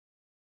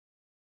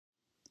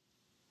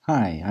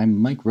Hi, I'm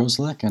Mike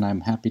Rosulek, and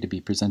I'm happy to be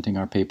presenting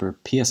our paper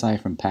PSI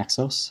from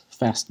PaXoS,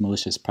 Fast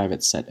Malicious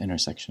Private Set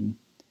Intersection.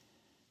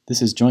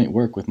 This is joint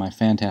work with my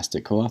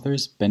fantastic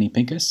co-authors,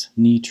 Pinkas,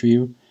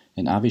 Trieu,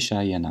 and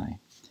Avishay Yanai.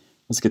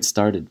 Let's get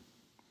started.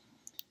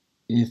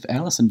 If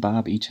Alice and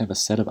Bob each have a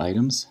set of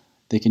items,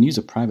 they can use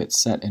a private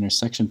set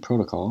intersection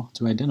protocol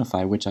to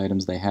identify which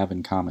items they have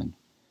in common.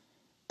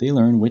 They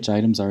learn which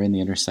items are in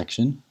the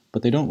intersection,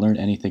 but they don't learn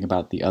anything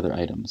about the other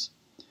items.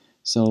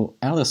 So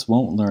Alice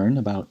won't learn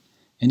about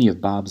any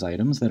of Bob's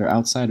items that are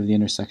outside of the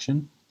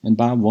intersection, and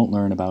Bob won't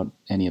learn about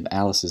any of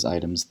Alice's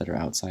items that are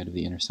outside of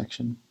the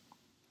intersection.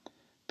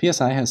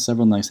 PSI has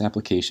several nice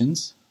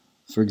applications.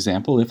 For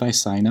example, if I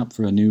sign up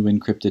for a new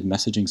encrypted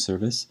messaging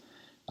service,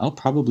 I'll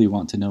probably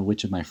want to know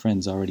which of my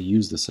friends already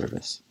use the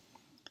service.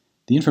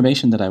 The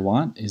information that I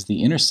want is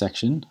the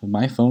intersection of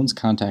my phone's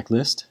contact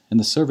list and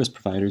the service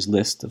provider's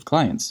list of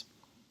clients.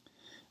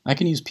 I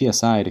can use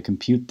PSI to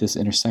compute this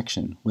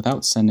intersection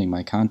without sending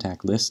my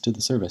contact list to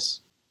the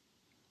service.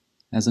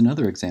 As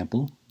another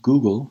example,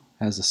 Google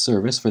has a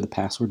service for the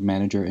password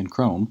manager in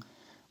Chrome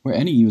where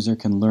any user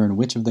can learn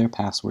which of their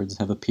passwords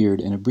have appeared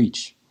in a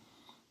breach.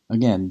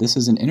 Again, this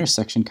is an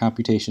intersection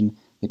computation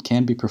that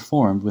can be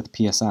performed with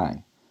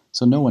PSI,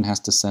 so no one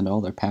has to send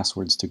all their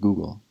passwords to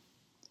Google.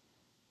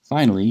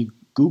 Finally,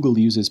 Google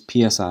uses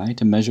PSI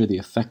to measure the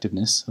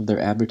effectiveness of their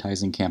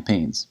advertising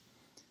campaigns.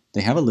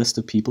 They have a list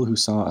of people who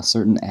saw a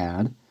certain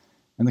ad,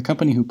 and the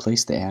company who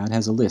placed the ad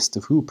has a list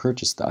of who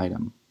purchased the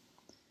item.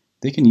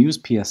 They can use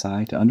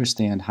PSI to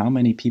understand how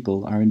many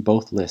people are in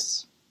both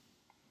lists.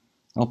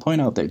 I'll point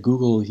out that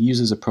Google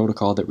uses a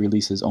protocol that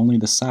releases only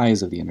the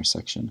size of the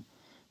intersection,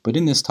 but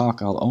in this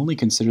talk I'll only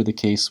consider the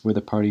case where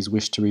the parties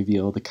wish to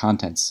reveal the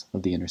contents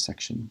of the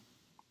intersection.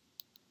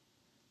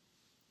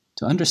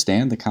 To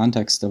understand the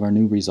context of our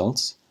new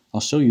results,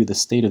 I'll show you the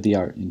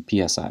state-of-the-art in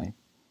PSI.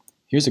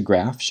 Here's a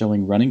graph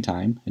showing running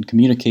time and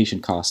communication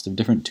cost of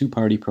different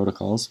two-party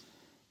protocols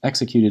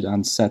executed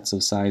on sets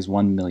of size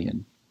 1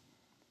 million.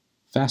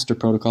 Faster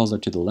protocols are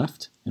to the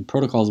left, and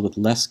protocols with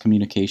less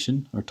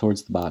communication are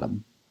towards the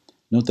bottom.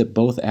 Note that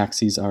both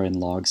axes are in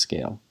log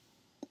scale.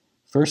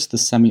 First, the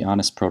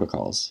semi-honest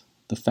protocols.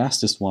 The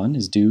fastest one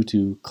is due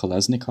to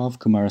Kolesnikov,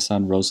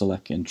 Kumarasan,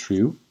 Rosulek, and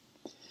Trieu.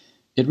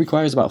 It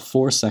requires about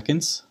 4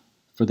 seconds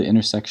for the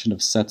intersection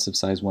of sets of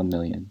size 1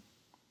 million.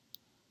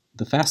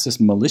 The fastest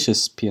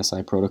malicious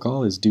PSI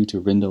protocol is due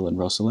to Rindel and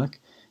Rosulek,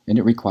 and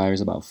it requires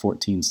about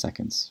 14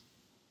 seconds.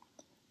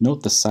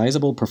 Note the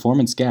sizable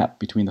performance gap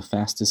between the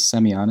fastest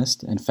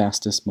semi-honest and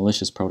fastest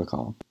malicious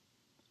protocol.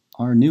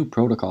 Our new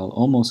protocol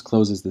almost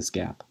closes this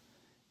gap.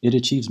 It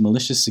achieves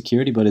malicious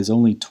security but is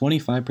only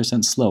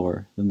 25%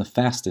 slower than the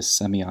fastest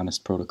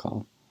semi-honest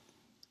protocol.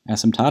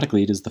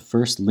 Asymptotically, it is the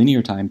first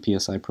linear time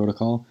PSI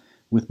protocol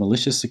with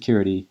malicious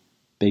security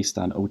based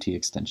on OT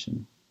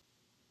extension.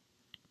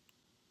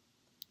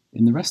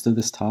 In the rest of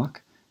this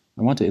talk,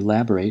 I want to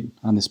elaborate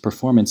on this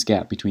performance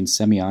gap between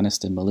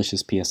semi-honest and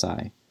malicious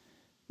PSI.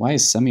 Why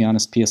is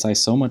semi-honest PSI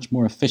so much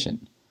more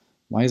efficient?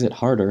 Why is it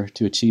harder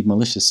to achieve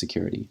malicious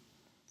security?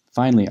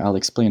 Finally, I'll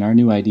explain our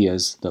new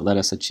ideas that let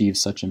us achieve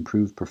such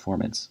improved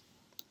performance.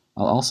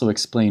 I'll also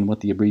explain what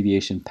the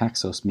abbreviation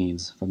PaXoS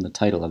means from the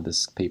title of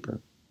this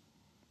paper.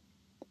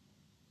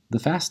 The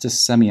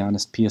fastest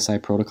semi-honest PSI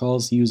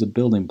protocols use a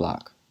building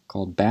block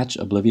called Batch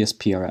Oblivious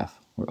PRF,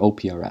 or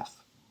OPRF.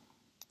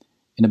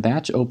 In a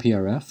batch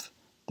OPRF,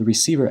 the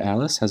receiver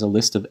Alice has a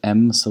list of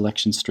M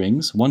selection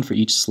strings, one for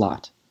each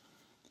slot.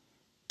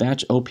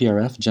 Batch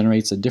OPRF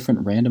generates a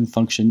different random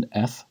function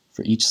f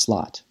for each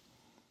slot.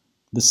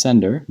 The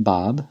sender,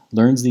 Bob,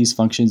 learns these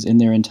functions in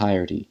their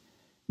entirety,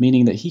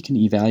 meaning that he can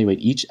evaluate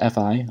each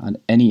fi on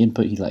any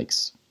input he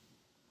likes.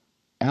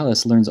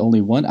 Alice learns only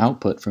one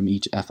output from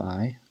each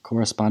fi,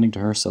 corresponding to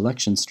her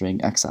selection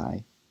string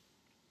xi.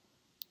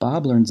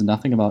 Bob learns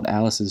nothing about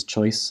Alice's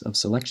choice of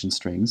selection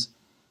strings,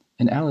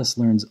 and Alice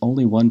learns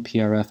only one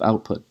PRF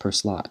output per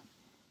slot.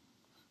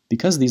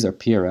 Because these are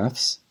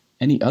PRFs,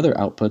 any other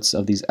outputs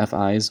of these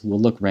FIs will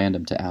look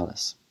random to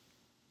Alice.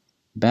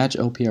 Batch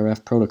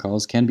OPRF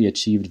protocols can be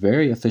achieved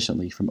very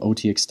efficiently from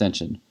OT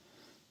extension.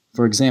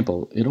 For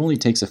example, it only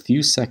takes a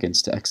few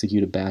seconds to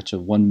execute a batch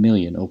of 1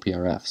 million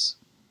OPRFs.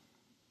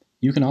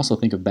 You can also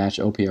think of batch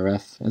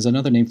OPRF as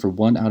another name for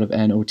 1 out of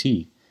n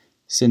OT,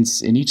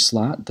 since in each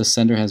slot the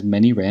sender has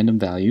many random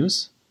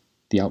values,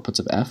 the outputs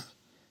of f,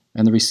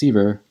 and the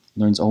receiver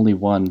learns only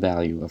one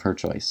value of her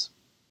choice.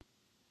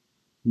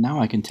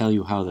 Now I can tell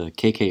you how the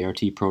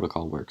KKRT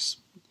protocol works.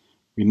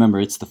 Remember,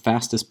 it's the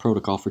fastest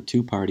protocol for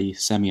two-party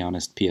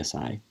semi-honest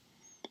PSI.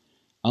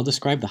 I'll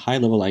describe the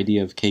high-level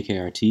idea of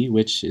KKRT,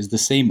 which is the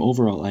same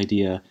overall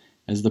idea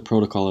as the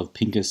protocol of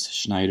Pinkas,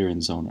 Schneider,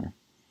 and Zoner.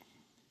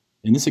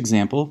 In this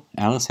example,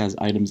 Alice has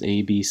items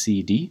A, B,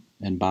 C, D,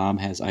 and Bob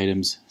has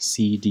items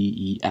C, D,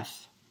 E,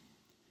 F.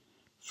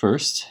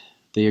 First,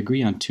 they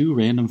agree on 2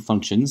 random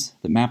functions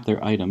that map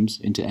their items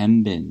into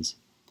M bins.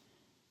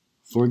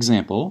 For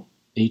example,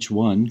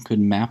 H1 could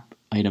map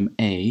item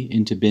A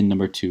into bin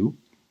number 2,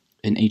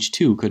 and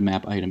H2 could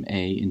map item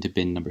A into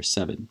bin number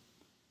 7.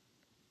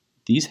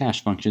 These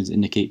hash functions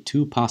indicate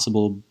two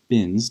possible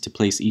bins to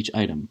place each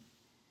item.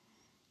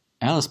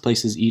 Alice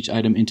places each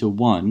item into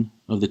one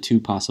of the two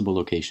possible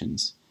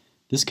locations.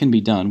 This can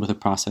be done with a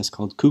process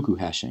called cuckoo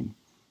hashing,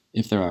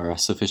 if there are a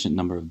sufficient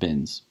number of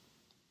bins.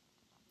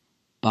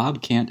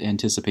 Bob can't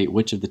anticipate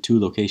which of the two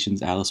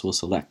locations Alice will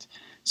select,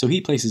 so he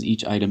places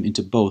each item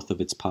into both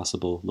of its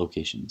possible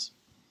locations.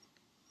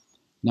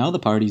 Now the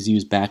parties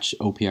use batch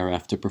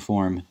OPRF to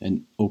perform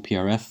an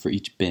OPRF for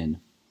each bin.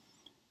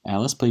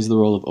 Alice plays the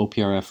role of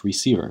OPRF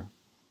receiver.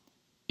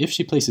 If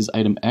she places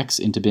item X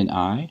into bin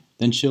I,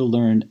 then she'll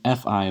learn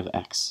Fi of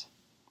X.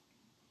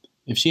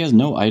 If she has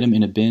no item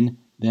in a bin,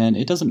 then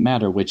it doesn't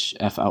matter which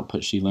F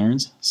output she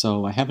learns,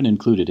 so I haven't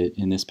included it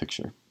in this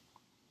picture.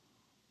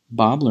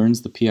 Bob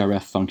learns the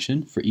PRF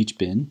function for each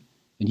bin,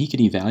 and he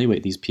can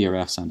evaluate these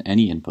PRFs on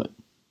any input.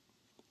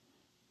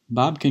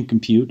 Bob can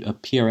compute a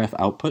PRF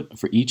output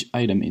for each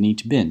item in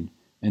each bin,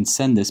 and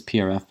send this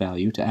PRF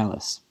value to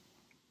Alice.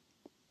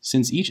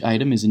 Since each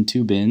item is in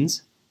two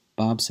bins,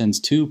 Bob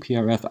sends two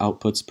PRF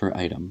outputs per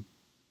item.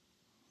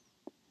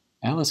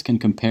 Alice can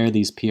compare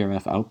these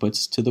PRF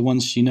outputs to the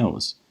ones she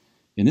knows.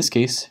 In this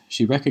case,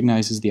 she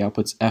recognizes the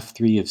outputs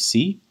F3 of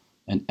C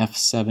and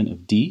F7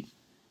 of D,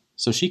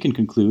 so she can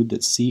conclude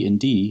that C and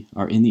D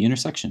are in the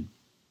intersection.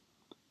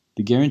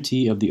 The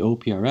guarantee of the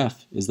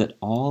OPRF is that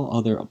all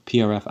other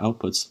PRF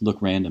outputs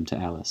look random to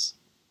Alice.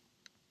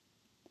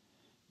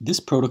 This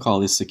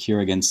protocol is secure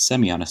against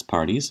semi-honest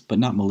parties, but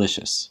not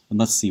malicious, and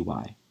let's see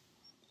why.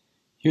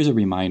 Here's a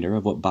reminder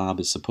of what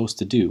Bob is supposed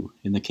to do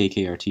in the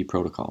KKRT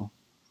protocol.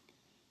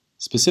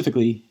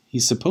 Specifically,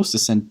 he's supposed to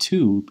send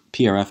two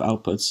PRF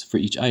outputs for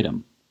each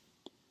item.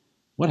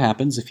 What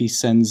happens if he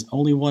sends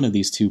only one of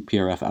these two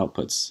PRF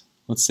outputs,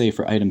 let's say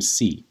for item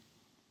C?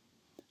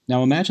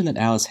 Now imagine that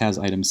Alice has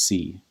item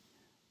C,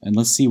 and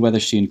let's see whether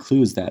she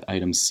includes that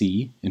item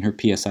C in her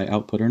PSI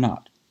output or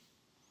not.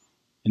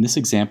 In this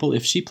example,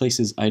 if she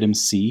places item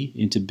C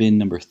into bin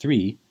number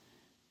 3,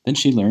 then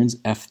she learns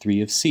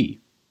F3 of C.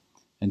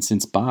 And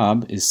since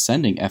Bob is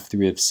sending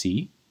F3 of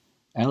C,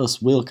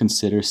 Alice will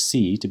consider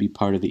C to be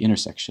part of the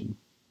intersection.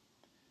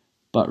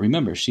 But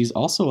remember, she's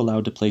also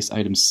allowed to place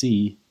item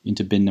C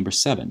into bin number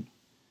 7.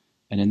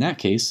 And in that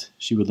case,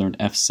 she would learn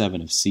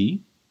F7 of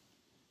C.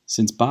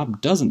 Since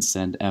Bob doesn't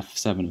send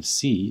F7 of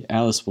C,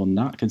 Alice will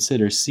not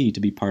consider C to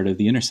be part of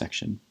the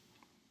intersection.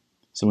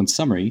 So in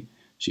summary,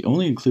 she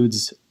only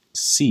includes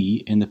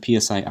C in the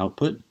PSI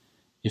output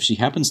if she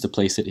happens to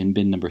place it in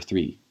bin number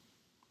 3.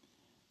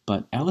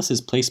 But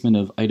Alice's placement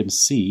of item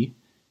C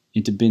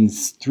into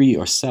bins 3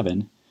 or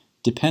 7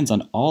 depends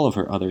on all of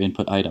her other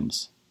input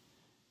items.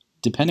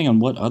 Depending on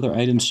what other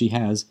items she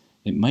has,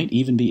 it might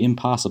even be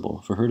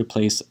impossible for her to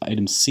place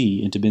item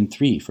C into bin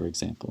 3, for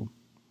example.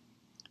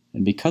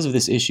 And because of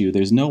this issue,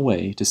 there's no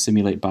way to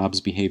simulate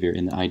Bob's behavior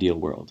in the ideal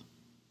world.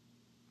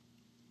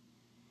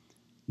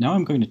 Now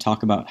I'm going to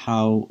talk about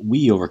how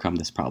we overcome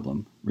this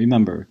problem.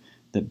 Remember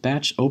that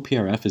batch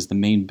OPRF is the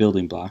main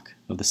building block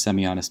of the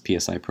semi-honest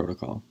PSI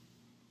protocol.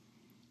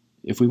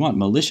 If we want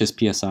malicious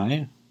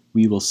PSI,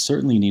 we will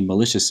certainly need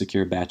malicious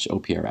secure batch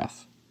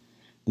OPRF.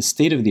 The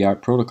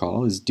state-of-the-art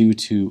protocol is due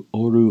to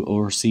Oru,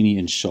 Orsini,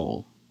 and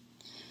Scholl.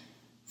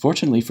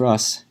 Fortunately for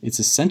us, it's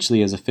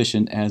essentially as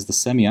efficient as the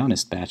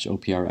semi-honest batch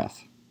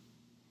OPRF.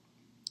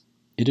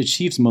 It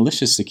achieves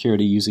malicious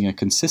security using a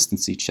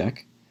consistency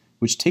check,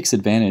 which takes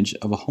advantage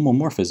of a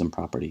homomorphism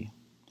property.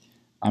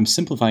 I'm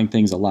simplifying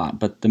things a lot,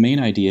 but the main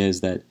idea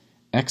is that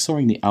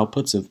XORing the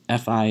outputs of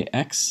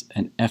Fix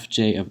and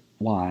Fj of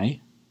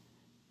y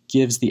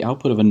gives the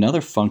output of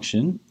another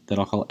function that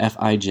I'll call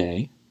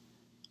Fij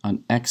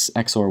on X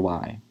XOR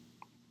y.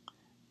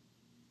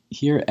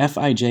 Here,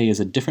 Fij is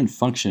a different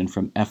function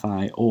from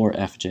Fi or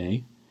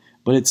Fj,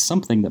 but it's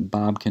something that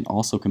Bob can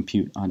also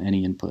compute on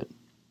any input.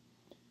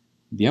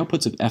 The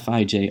outputs of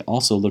Fij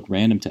also look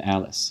random to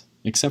Alice,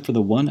 except for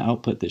the one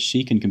output that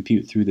she can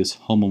compute through this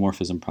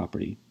homomorphism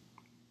property.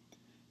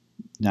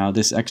 Now,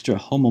 this extra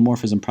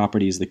homomorphism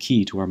property is the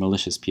key to our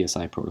malicious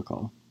PSI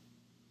protocol.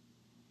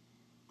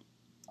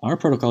 Our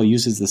protocol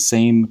uses the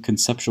same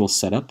conceptual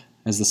setup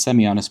as the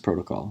semi-honest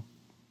protocol.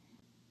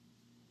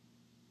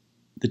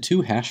 The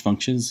two hash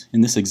functions in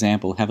this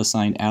example have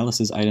assigned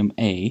Alice's item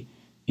A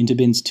into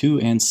bins 2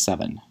 and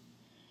 7.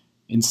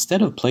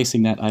 Instead of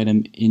placing that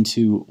item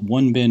into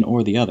one bin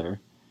or the other,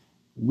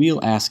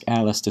 we'll ask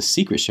Alice to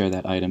secret share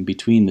that item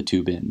between the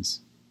two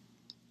bins.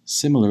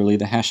 Similarly,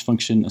 the hash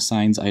function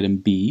assigns item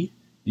B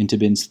into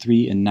bins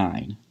 3 and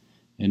 9,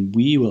 and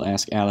we will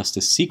ask Alice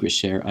to secret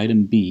share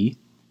item B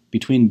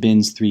between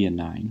bins 3 and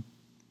 9.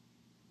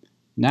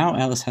 Now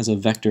Alice has a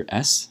vector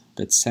S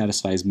that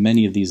satisfies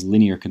many of these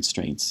linear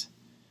constraints.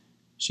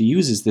 She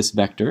uses this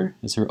vector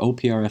as her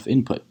OPRF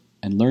input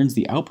and learns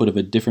the output of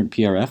a different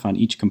PRF on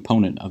each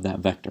component of that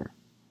vector.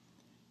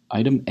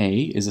 Item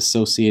A is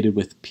associated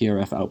with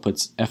PRF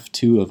outputs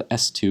F2 of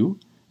S2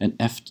 and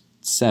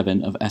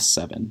F7 of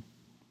S7.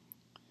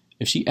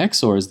 If she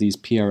XORs these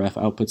PRF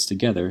outputs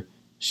together,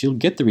 she'll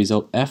get the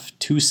result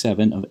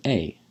F27 of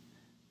A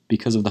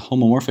because of the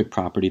homomorphic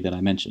property that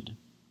I mentioned.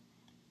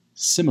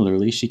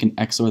 Similarly, she can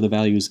XOR the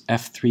values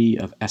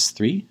F3 of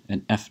S3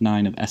 and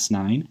F9 of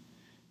S9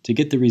 to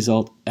get the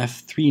result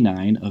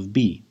F39 of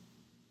B.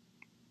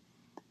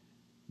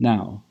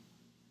 Now,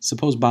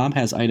 suppose Bob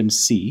has item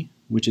C,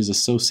 which is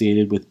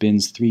associated with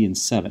bins 3 and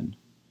 7.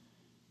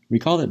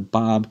 Recall that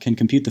Bob can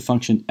compute the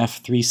function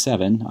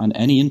F37 on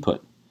any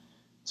input,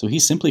 so he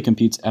simply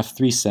computes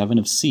F37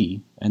 of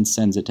C and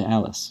sends it to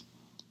Alice.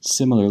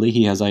 Similarly,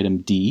 he has item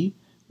D,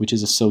 which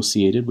is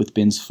associated with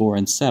bins 4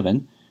 and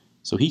 7,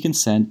 so he can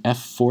send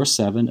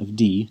F47 of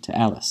D to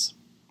Alice.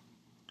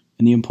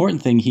 And the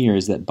important thing here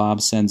is that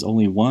Bob sends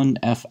only one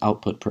F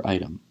output per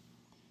item.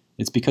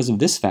 It's because of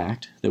this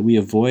fact that we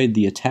avoid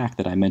the attack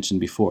that I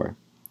mentioned before.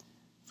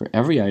 For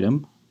every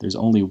item, there's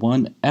only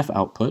one F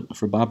output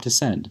for Bob to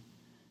send.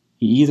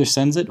 He either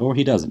sends it or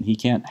he doesn't. He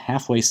can't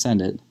halfway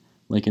send it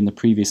like in the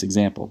previous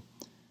example,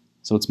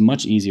 so it's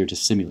much easier to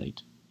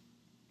simulate.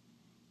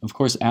 Of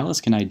course,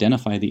 Alice can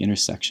identify the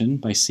intersection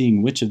by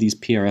seeing which of these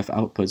PRF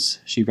outputs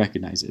she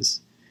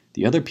recognizes.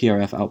 The other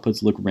PRF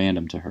outputs look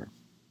random to her.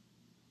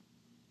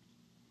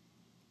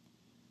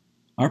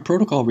 Our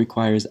protocol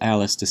requires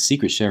Alice to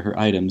secret share her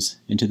items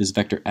into this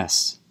vector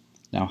S.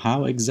 Now,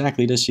 how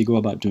exactly does she go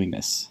about doing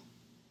this?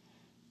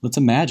 Let's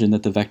imagine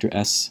that the vector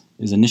S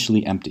is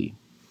initially empty.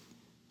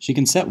 She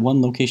can set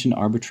one location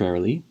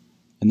arbitrarily,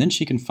 and then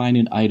she can find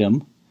an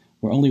item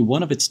where only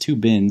one of its two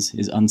bins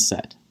is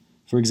unset.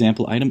 For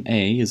example, item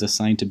A is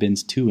assigned to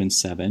bins 2 and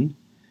 7,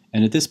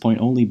 and at this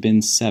point only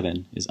bin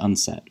 7 is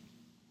unset.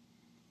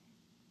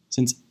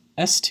 Since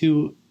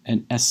S2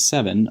 and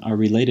S7 are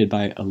related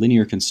by a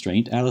linear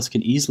constraint, Alice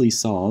can easily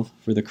solve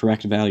for the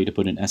correct value to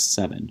put in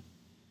S7.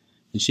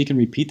 And she can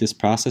repeat this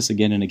process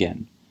again and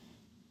again.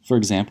 For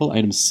example,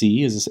 item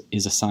C is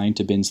assigned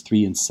to bins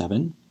 3 and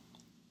 7,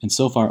 and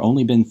so far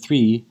only bin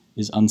 3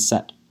 is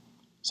unset.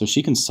 So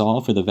she can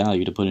solve for the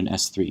value to put in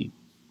S3.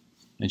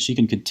 And she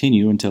can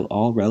continue until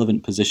all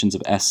relevant positions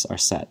of S are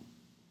set.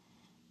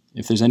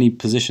 If there's any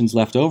positions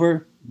left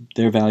over,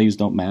 their values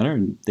don't matter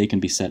and they can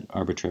be set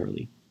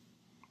arbitrarily.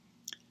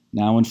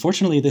 Now,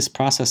 unfortunately, this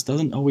process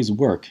doesn't always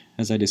work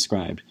as I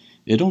described.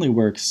 It only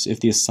works if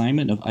the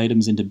assignment of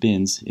items into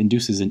bins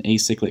induces an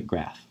acyclic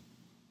graph.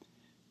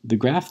 The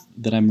graph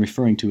that I'm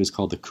referring to is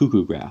called the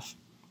cuckoo graph.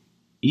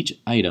 Each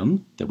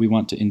item that we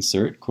want to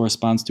insert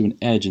corresponds to an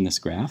edge in this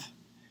graph,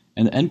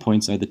 and the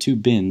endpoints are the two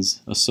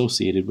bins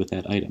associated with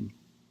that item.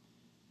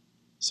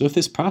 So if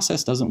this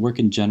process doesn't work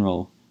in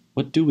general,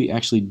 what do we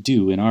actually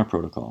do in our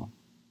protocol?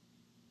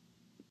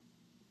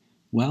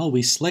 Well,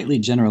 we slightly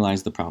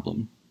generalize the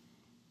problem.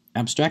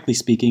 Abstractly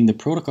speaking, the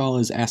protocol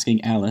is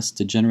asking Alice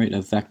to generate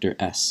a vector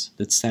S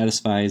that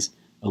satisfies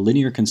a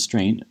linear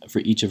constraint for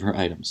each of her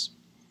items.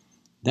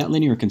 That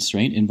linear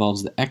constraint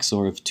involves the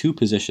XOR of two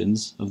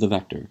positions of the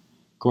vector,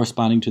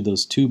 corresponding to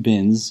those two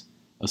bins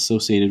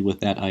associated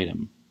with that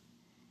item.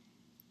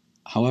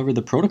 However,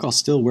 the protocol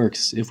still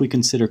works if we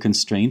consider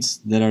constraints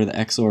that are the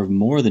XOR of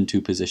more than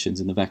two positions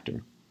in the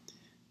vector.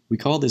 We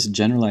call this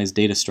generalized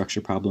data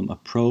structure problem a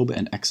probe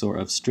and XOR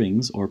of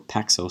strings, or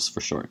PaXoS for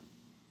short.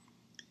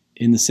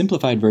 In the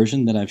simplified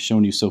version that I've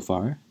shown you so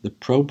far, the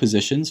probe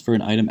positions for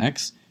an item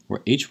X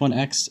were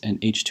H1X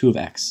and H2 of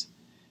X,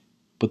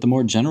 but the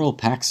more general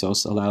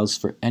PaXoS allows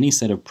for any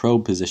set of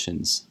probe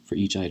positions for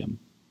each item.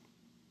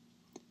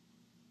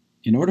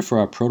 In order for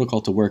our protocol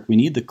to work, we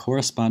need the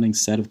corresponding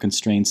set of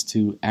constraints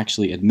to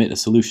actually admit a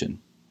solution.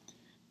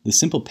 The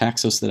simple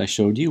PaXoS that I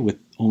showed you with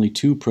only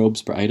two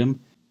probes per item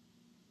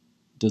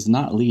does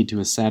not lead to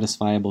a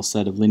satisfiable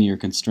set of linear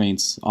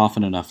constraints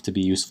often enough to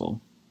be useful.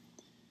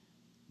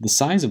 The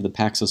size of the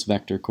PaXoS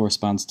vector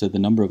corresponds to the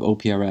number of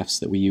OPRFs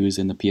that we use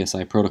in the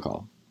PSI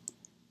protocol.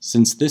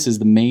 Since this is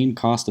the main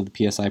cost of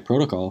the PSI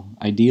protocol,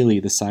 ideally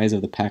the size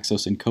of the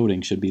PaXoS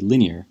encoding should be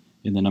linear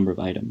in the number of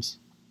items.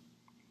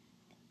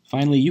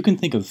 Finally, you can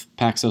think of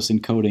PaXoS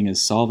encoding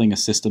as solving a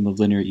system of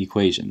linear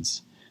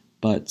equations,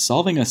 but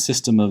solving a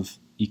system of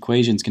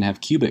equations can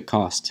have qubit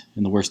cost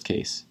in the worst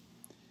case,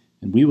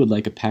 and we would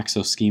like a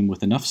PaXoS scheme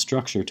with enough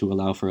structure to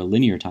allow for a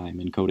linear time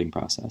encoding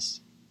process.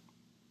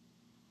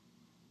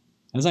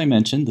 As I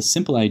mentioned, the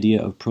simple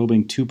idea of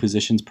probing two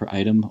positions per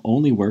item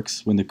only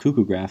works when the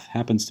cuckoo graph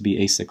happens to be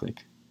acyclic.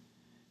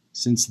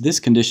 Since this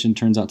condition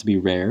turns out to be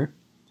rare,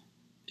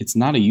 it's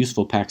not a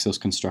useful PaXoS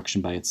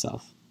construction by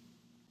itself.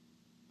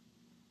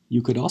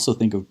 You could also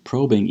think of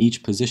probing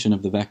each position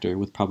of the vector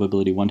with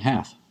probability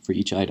 1/2 for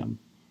each item.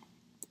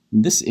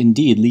 This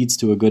indeed leads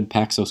to a good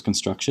PaXoS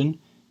construction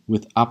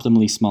with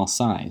optimally small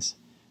size,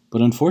 but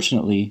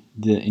unfortunately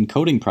the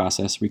encoding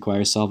process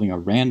requires solving a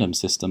random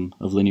system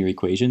of linear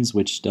equations,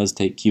 which does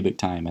take cubic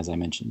time, as I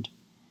mentioned.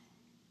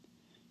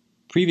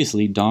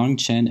 Previously, Dong,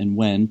 Chen, and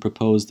Wen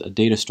proposed a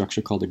data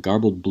structure called a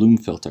garbled Bloom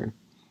filter.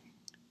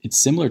 It's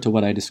similar to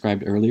what I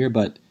described earlier,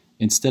 but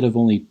instead of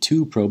only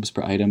two probes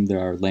per item, there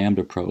are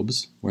lambda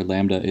probes, where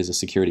lambda is a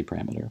security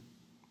parameter.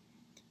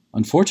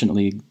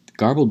 Unfortunately,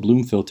 garbled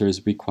Bloom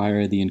filters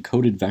require the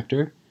encoded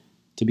vector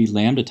to be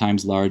lambda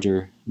times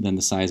larger than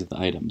the size of the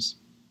items.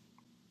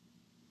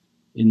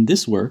 In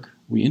this work,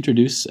 we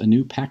introduce a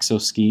new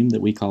PaXoS scheme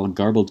that we call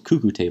garbled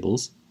cuckoo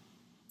tables,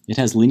 It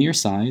has linear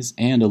size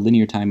and a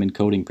linear time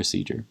encoding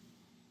procedure.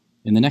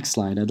 In the next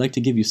slide, I'd like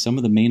to give you some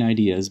of the main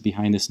ideas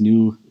behind this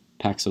new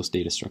PaXoS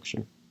data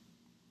structure.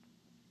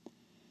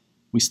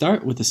 We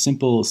start with a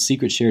simple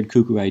secret shared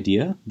cuckoo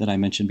idea that I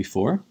mentioned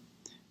before,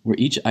 where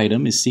each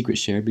item is secret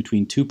shared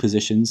between two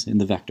positions in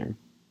the vector.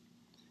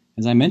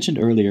 As I mentioned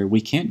earlier,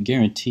 we can't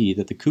guarantee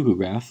that the cuckoo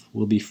graph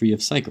will be free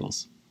of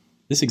cycles.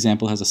 This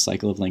example has a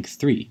cycle of length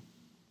 3.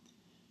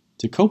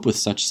 To cope with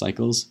such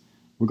cycles,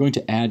 we're going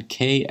to add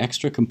k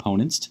extra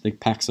components to the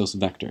PaXoS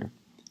vector.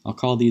 I'll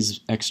call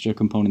these extra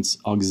components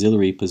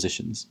auxiliary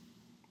positions.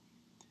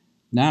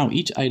 Now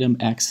each item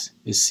x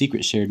is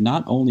secret shared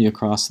not only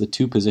across the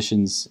two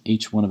positions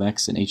h1 of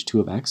x and h2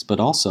 of x, but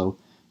also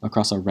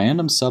across a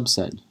random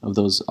subset of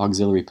those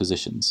auxiliary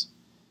positions.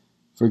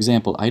 For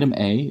example, item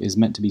A is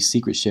meant to be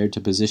secret shared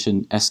to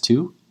position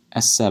S2,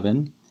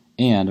 S7,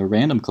 and a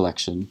random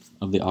collection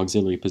of the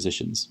auxiliary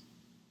positions.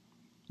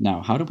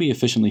 Now, how do we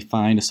efficiently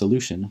find a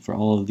solution for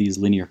all of these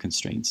linear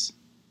constraints?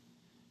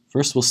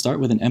 First, we'll start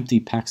with an empty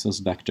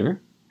PaXoS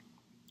vector.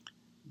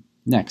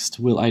 Next,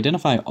 we'll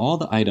identify all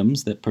the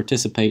items that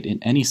participate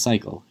in any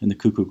cycle in the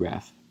cuckoo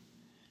graph.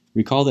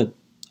 Recall that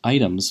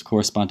items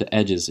correspond to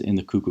edges in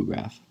the cuckoo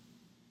graph.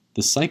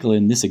 The cycle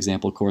in this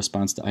example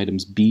corresponds to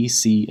items B,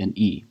 C, and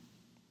E.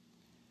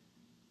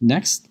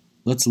 Next,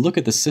 let's look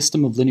at the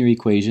system of linear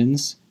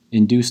equations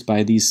induced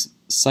by these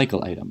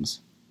cycle items.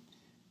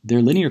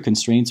 Their linear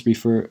constraints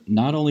refer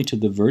not only to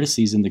the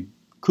vertices in the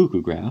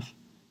cuckoo graph,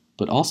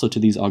 but also to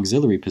these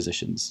auxiliary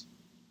positions.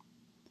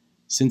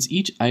 Since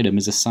each item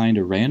is assigned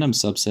a random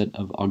subset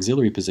of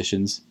auxiliary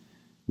positions,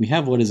 we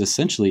have what is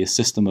essentially a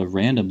system of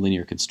random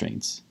linear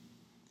constraints.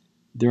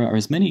 There are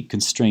as many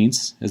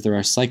constraints as there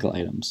are cycle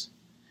items,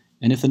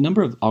 and if the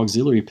number of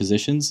auxiliary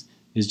positions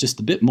is just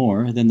a bit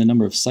more than the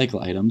number of cycle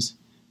items,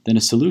 then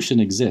a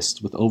solution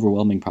exists with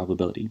overwhelming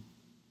probability.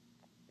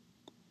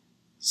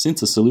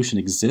 Since a solution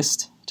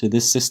exists to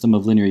this system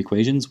of linear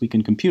equations, we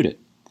can compute it.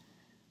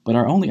 But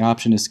our only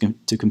option is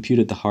to compute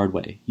it the hard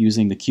way,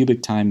 using the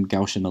cubic time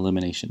Gaussian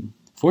elimination.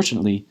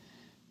 Fortunately,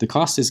 the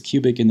cost is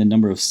cubic in the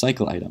number of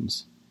cycle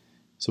items.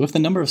 So if the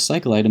number of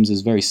cycle items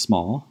is very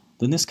small,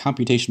 then this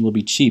computation will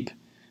be cheap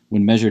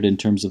when measured in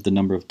terms of the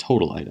number of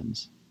total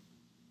items.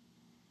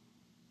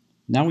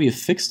 Now we have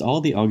fixed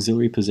all the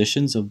auxiliary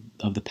positions of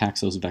the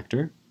PaXoS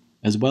vector,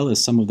 as well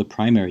as some of the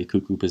primary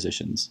cuckoo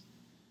positions.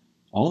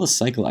 All the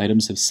cycle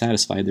items have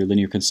satisfied their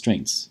linear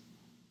constraints.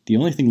 The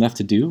only thing left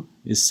to do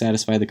is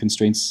satisfy the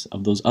constraints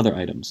of those other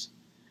items,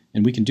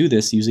 and we can do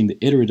this using the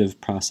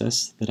iterative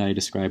process that I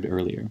described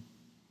earlier.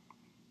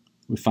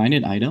 We find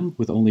an item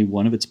with only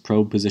one of its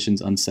probe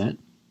positions unset,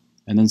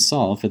 and then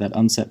solve for that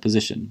unset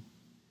position.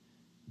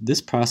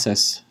 This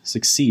process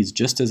succeeds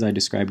just as I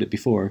described it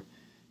before,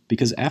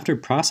 because after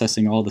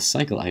processing all the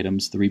cycle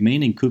items, the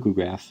remaining cuckoo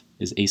graph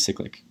is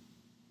acyclic.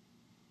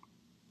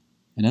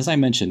 And as I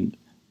mentioned,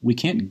 we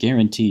can't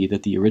guarantee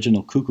that the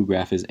original cuckoo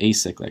graph is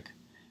acyclic,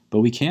 but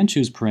we can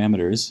choose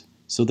parameters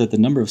so that the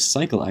number of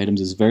cycle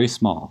items is very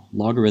small,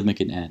 logarithmic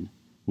in n,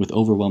 with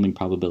overwhelming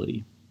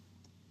probability.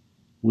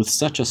 With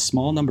such a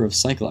small number of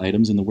cycle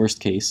items in the worst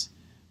case,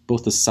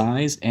 both the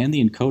size and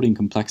the encoding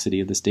complexity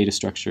of this data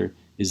structure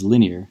is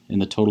linear in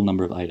the total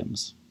number of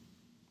items.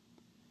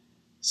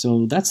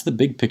 So that's the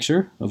big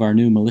picture of our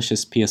new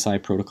malicious PSI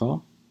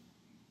protocol.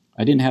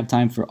 I didn't have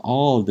time for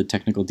all of the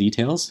technical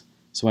details,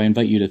 so I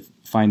invite you to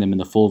find them in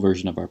the full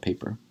version of our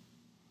paper.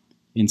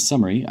 In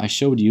summary, I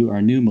showed you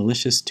our new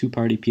malicious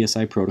two-party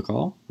PSI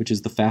protocol, which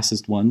is the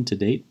fastest one to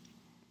date.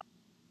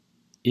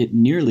 It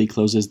nearly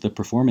closes the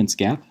performance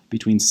gap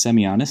between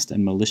semi-honest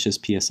and malicious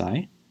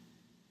PSI.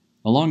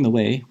 Along the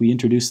way, we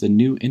introduced a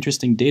new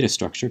interesting data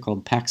structure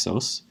called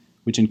PaXoS,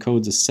 which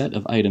encodes a set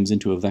of items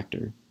into a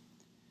vector.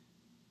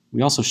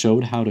 We also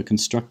showed how to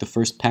construct the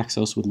first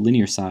PaXoS with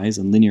linear size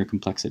and linear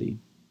complexity.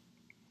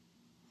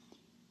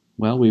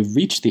 Well, we've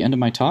reached the end of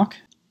my talk.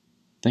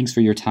 Thanks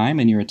for your time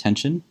and your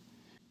attention.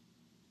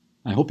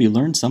 I hope you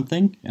learned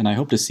something, and I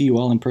hope to see you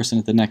all in person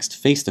at the next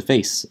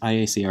face-to-face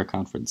IACR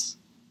conference.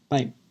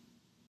 Bye.